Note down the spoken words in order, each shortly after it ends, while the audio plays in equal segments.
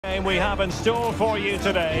Game we have in store for you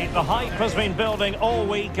today. The hype has been building all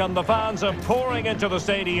week and the fans are pouring into the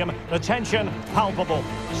stadium. The tension palpable.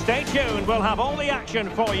 Stay tuned, we'll have all the action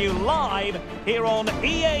for you live here on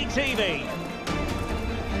EA TV.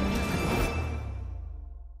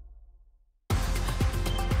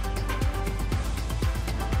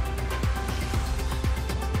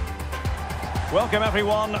 Welcome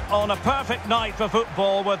everyone on a perfect night for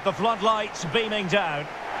football with the floodlights beaming down.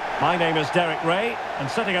 My name is Derek Ray, and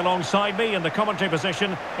sitting alongside me in the commentary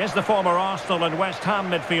position is the former Arsenal and West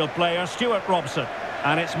Ham midfield player Stuart Robson.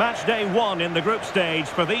 And it's match day 1 in the group stage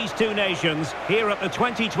for these two nations here at the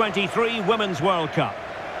 2023 Women's World Cup.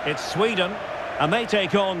 It's Sweden, and they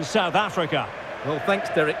take on South Africa. Well, thanks,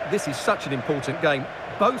 Derek. This is such an important game.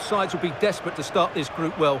 Both sides will be desperate to start this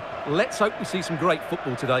group well. Let's hope we see some great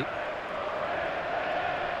football today.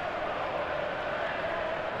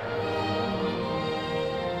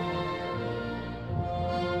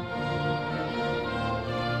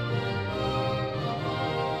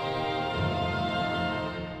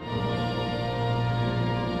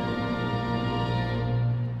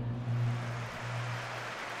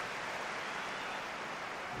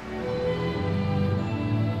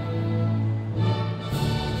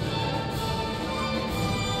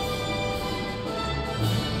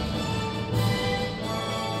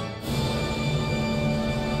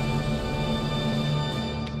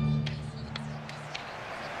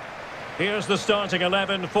 Here's the starting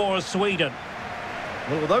 11 for Sweden.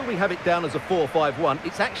 Well, although we have it down as a 4-5-1,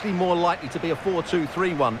 it's actually more likely to be a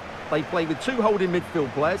 4-2-3-1. They play with 2 holding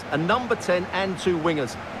midfield players, a number 10 and 2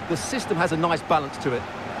 wingers. The system has a nice balance to it.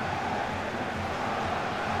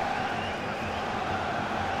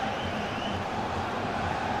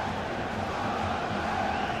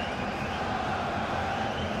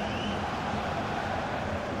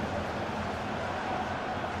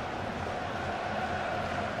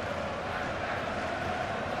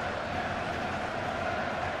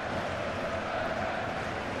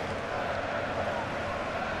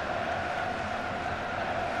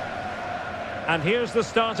 And here's the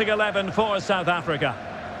starting 11 for South Africa.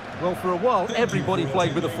 Well, for a while, everybody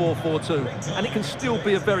played with a 4-4-2, and it can still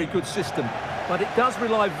be a very good system. But it does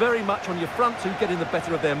rely very much on your front two getting the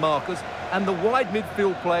better of their markers, and the wide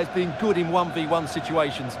midfield players being good in 1v1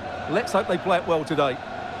 situations. Let's hope they play it well today.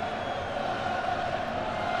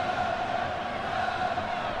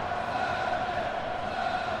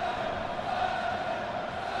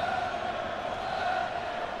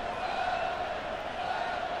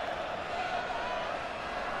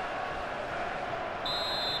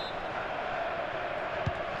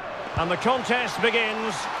 And the contest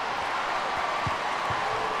begins.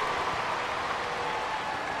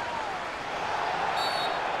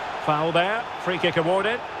 Foul there, free kick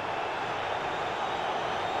awarded.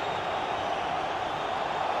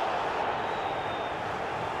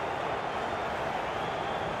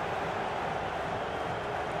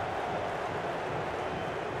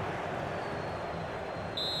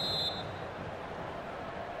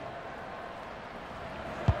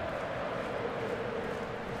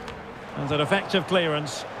 And an effective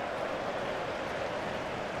clearance.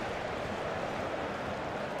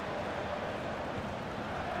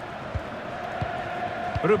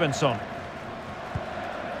 Rubensson.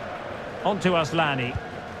 On to Aslani.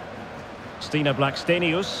 Stina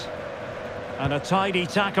Blackstenius. And a tidy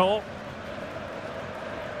tackle.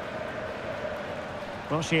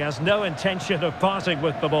 Well, she has no intention of parting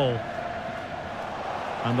with the ball.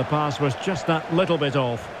 And the pass was just that little bit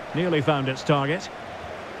off. Nearly found its target.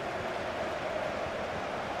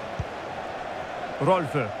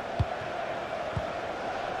 Rolfö.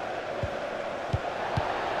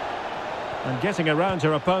 And getting around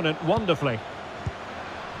her opponent wonderfully.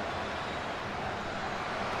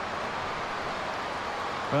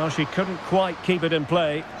 Well, she couldn't quite keep it in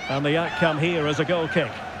play, and the outcome here is a goal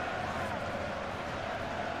kick.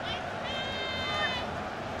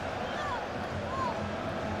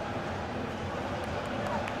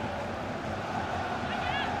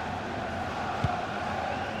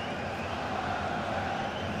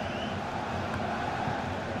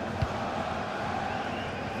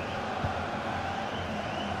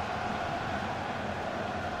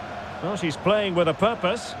 Well, she's playing with a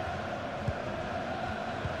purpose.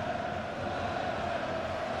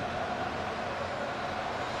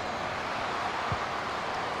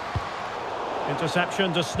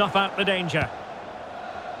 Interception to snuff out the danger.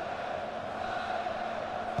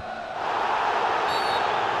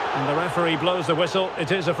 And the referee blows the whistle.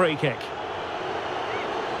 It is a free kick.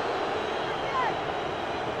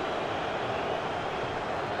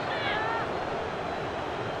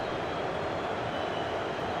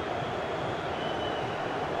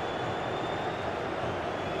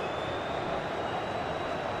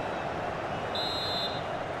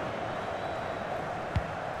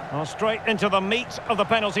 Well, straight into the meat of the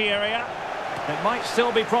penalty area. It might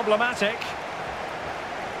still be problematic.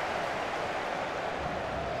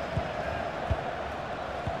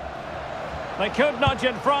 They could nudge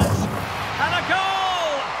in front. And a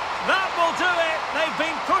goal! That will do it. They've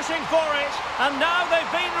been pushing for it, and now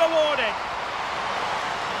they've been rewarded.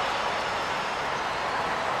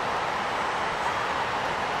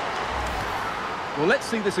 Well, let's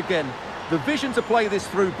see this again. The vision to play this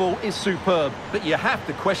through ball is superb, but you have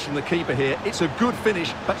to question the keeper here. It's a good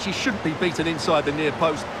finish, but she shouldn't be beaten inside the near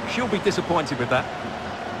post. She'll be disappointed with that.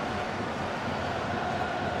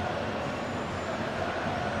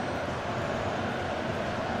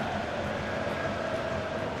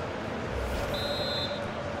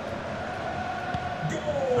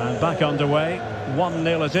 And back underway,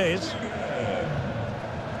 1-0 it is.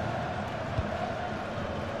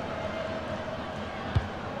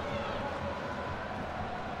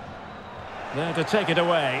 There to take it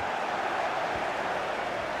away.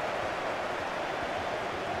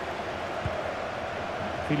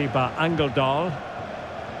 Philippa Angeldal.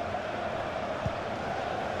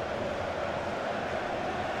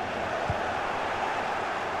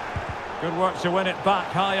 Good work to win it back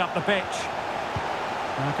high up the pitch.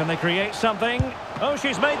 Now can they create something? Oh,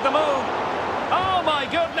 she's made the move. Oh, my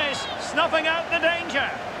goodness! Snuffing out the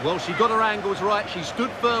danger. Well, she got her angles right. She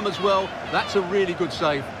stood firm as well. That's a really good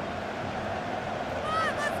save.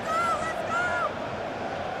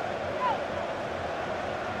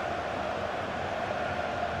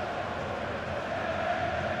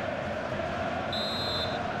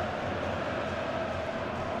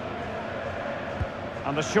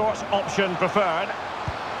 And the short option preferred.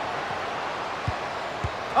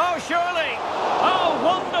 Oh, surely! Oh,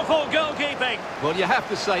 wonderful goalkeeping! Well, you have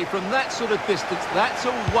to say, from that sort of distance, that's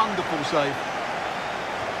a wonderful save.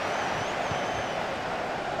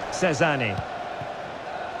 Cezani.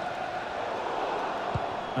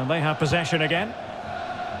 And they have possession again.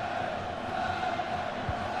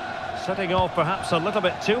 Setting off perhaps a little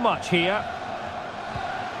bit too much here.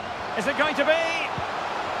 Is it going to be?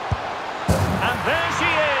 And there she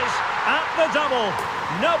is, at the double.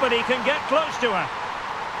 Nobody can get close to her.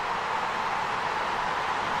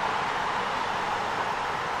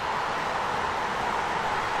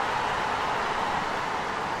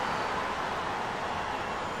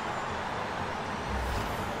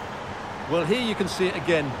 Well, here you can see it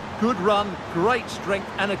again. Good run, great strength,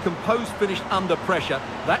 and a composed finish under pressure.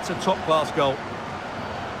 That's a top-class goal.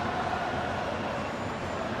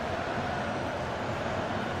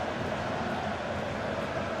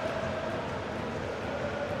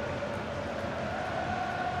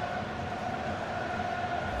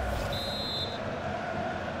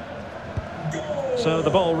 So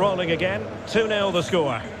the ball rolling again. 2-0 the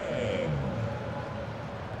score.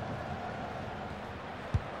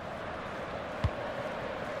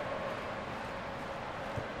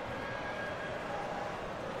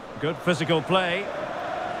 Good physical play.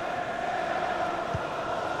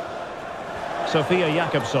 Sofia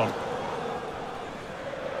Jakobsson.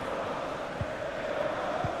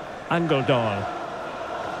 Angeldal.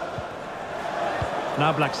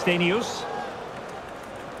 Now Blackstenius.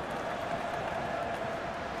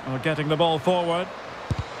 Oh, getting the ball forward.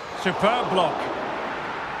 Superb block.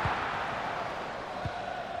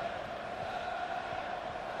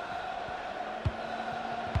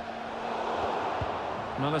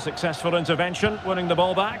 Another successful intervention, winning the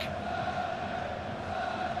ball back.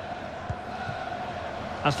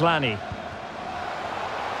 Aslani.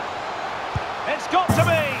 It's got to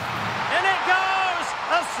be! In it goes!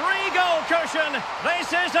 A 3-goal cushion!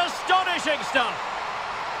 This is astonishing stuff!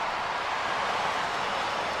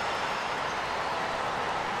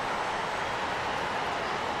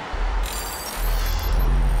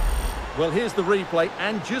 Well, here's the replay,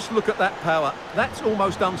 and just look at that power. That's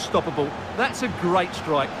almost unstoppable. That's a great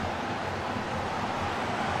strike.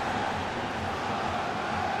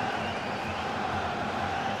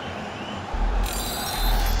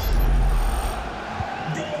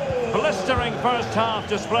 Blistering first half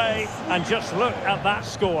display, and just look at that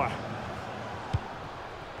score.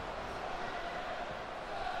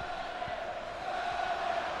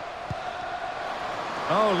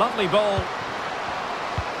 Oh, lovely ball.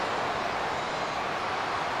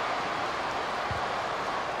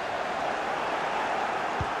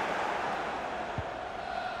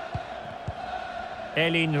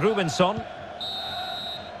 Elin Rubensson.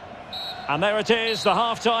 And there it is, the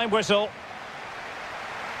half-time whistle.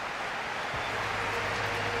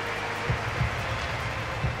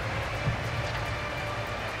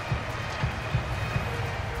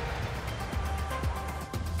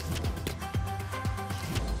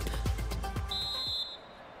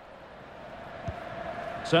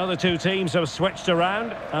 So the two teams have switched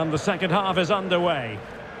around and the second half is underway.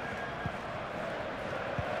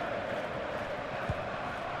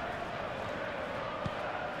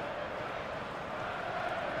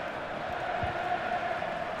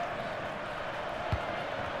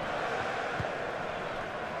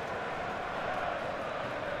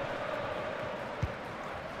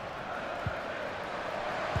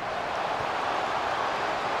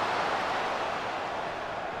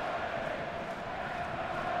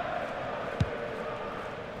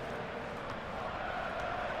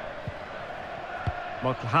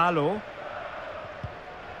 Mokhalo.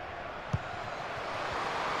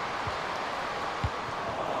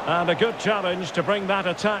 And a good challenge to bring that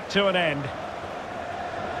attack to an end.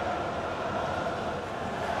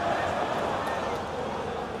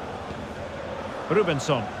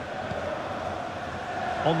 Rubensson.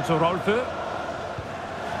 On to Rolfö.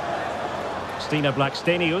 Stina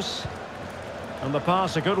Blackstenius. And the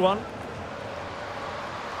pass, a good one.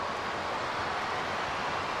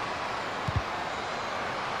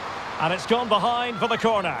 And it's gone behind for the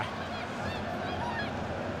corner.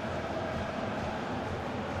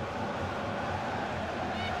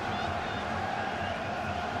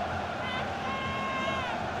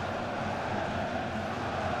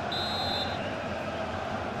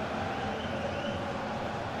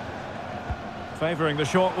 Favouring the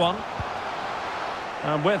short one.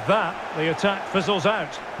 And with that, the attack fizzles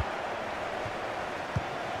out.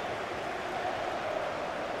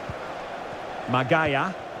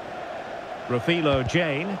 Magaya. Rafilo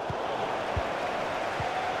Jane.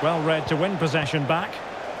 Well read to win possession back.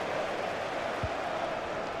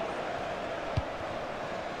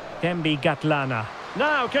 Kembi Gatlana.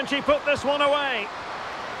 Now, can she put this one away?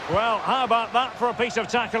 Well, how about that for a piece of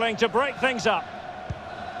tackling to break things up?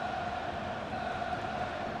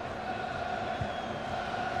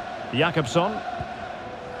 Jakobsson.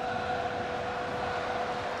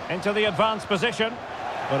 Into the advanced position.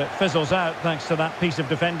 But it fizzles out thanks to that piece of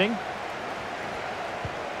defending.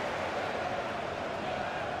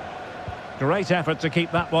 Great effort to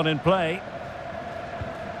keep that one in play.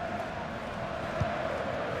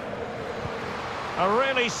 A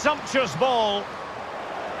really sumptuous ball.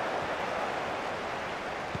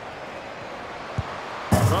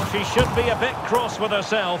 Well, she should be a bit cross with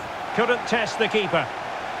herself. Couldn't test the keeper.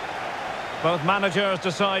 Both managers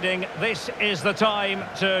deciding this is the time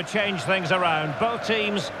to change things around. Both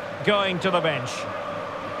teams going to the bench.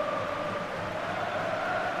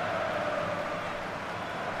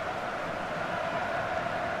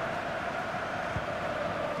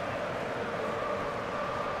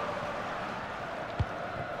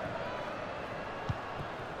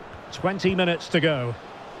 Twenty minutes to go.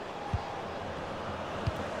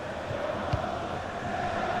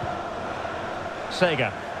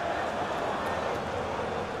 Sega.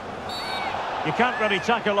 You can't really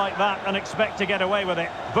tackle like that and expect to get away with it.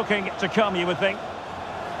 Booking to come, you would think.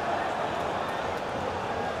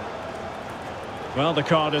 Well, the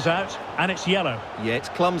card is out, and it's yellow. Yeah, it's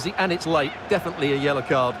clumsy and it's late. Definitely a yellow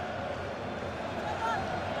card.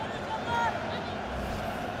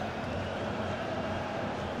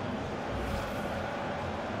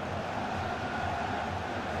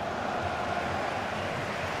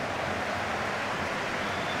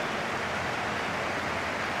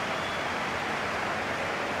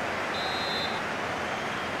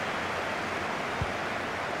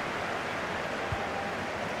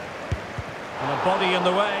 Body in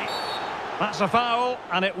the way. That's a foul,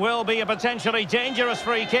 and it will be a potentially dangerous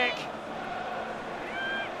free kick.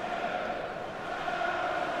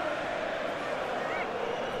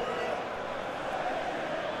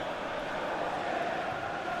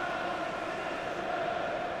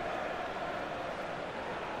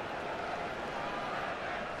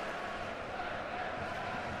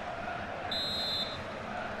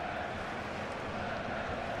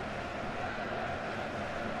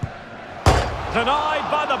 Denied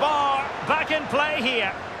by the bar. Back in play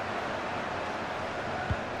here.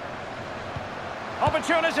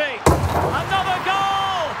 Opportunity. Another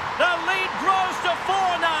goal. The lead grows to 4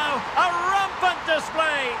 now. A rampant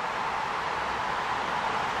display.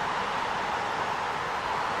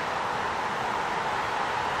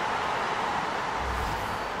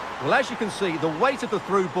 Well, as you can see, the weight of the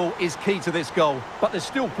through ball is key to this goal. But there's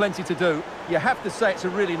still plenty to do. You have to say it's a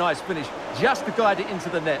really nice finish, just to guide it into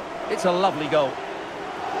the net. It's a lovely goal.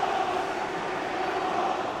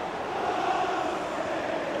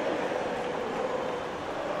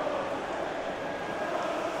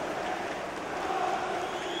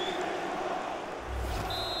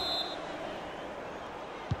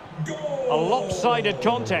 A lopsided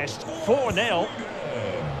contest, 4-0.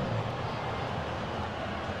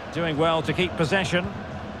 Doing well to keep possession.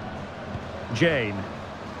 Jane.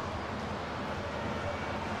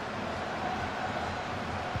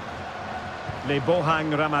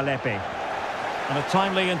 Lebohang Ramalepe. And a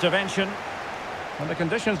timely intervention. And the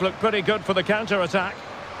conditions look pretty good for the counter-attack.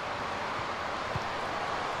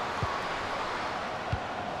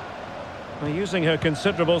 They're using her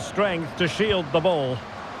considerable strength to shield the ball.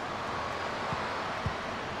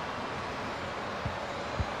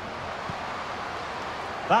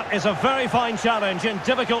 That is a very fine challenge in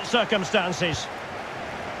difficult circumstances.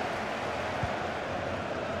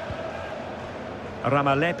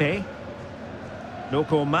 Ramalepe.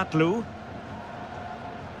 Noko Matlu.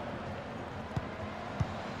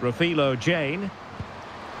 Rafilo Jane.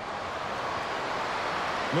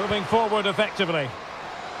 Moving forward effectively.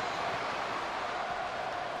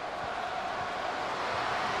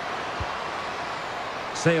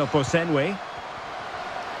 Seo Posenwe.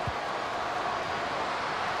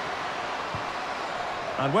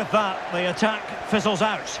 And with that, the attack fizzles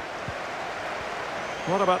out.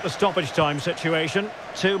 What about the stoppage time situation?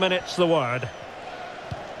 2 minutes the word.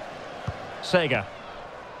 Sega.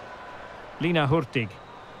 Lina Hurtig.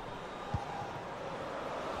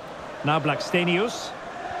 Now Blackstenius.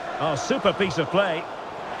 Oh, super piece of play.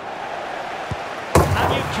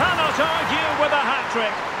 And you cannot argue with a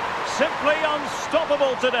hat-trick. Simply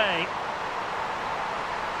unstoppable today.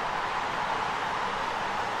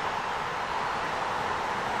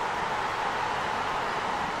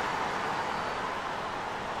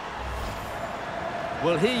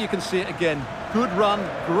 Well, here you can see it again. Good run,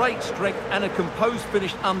 great strength, and a composed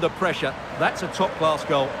finish under pressure. That's a top-class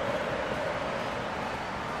goal.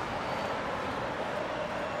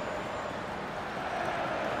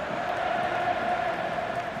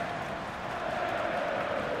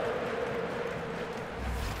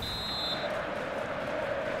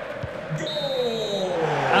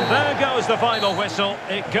 And there goes the final whistle.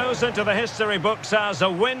 It goes into the history books as a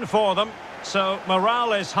win for them. So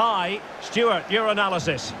morale is high. Stuart, your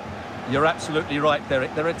analysis. You're absolutely right,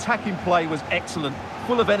 Derek. Their attacking play was excellent,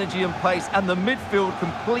 full of energy and pace, and the midfield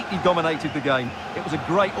completely dominated the game. It was a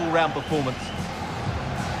great all-round performance.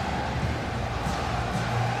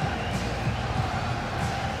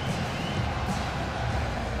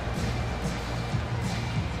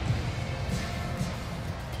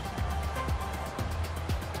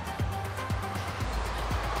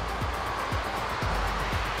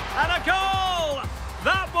 And a goal!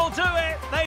 That will do it!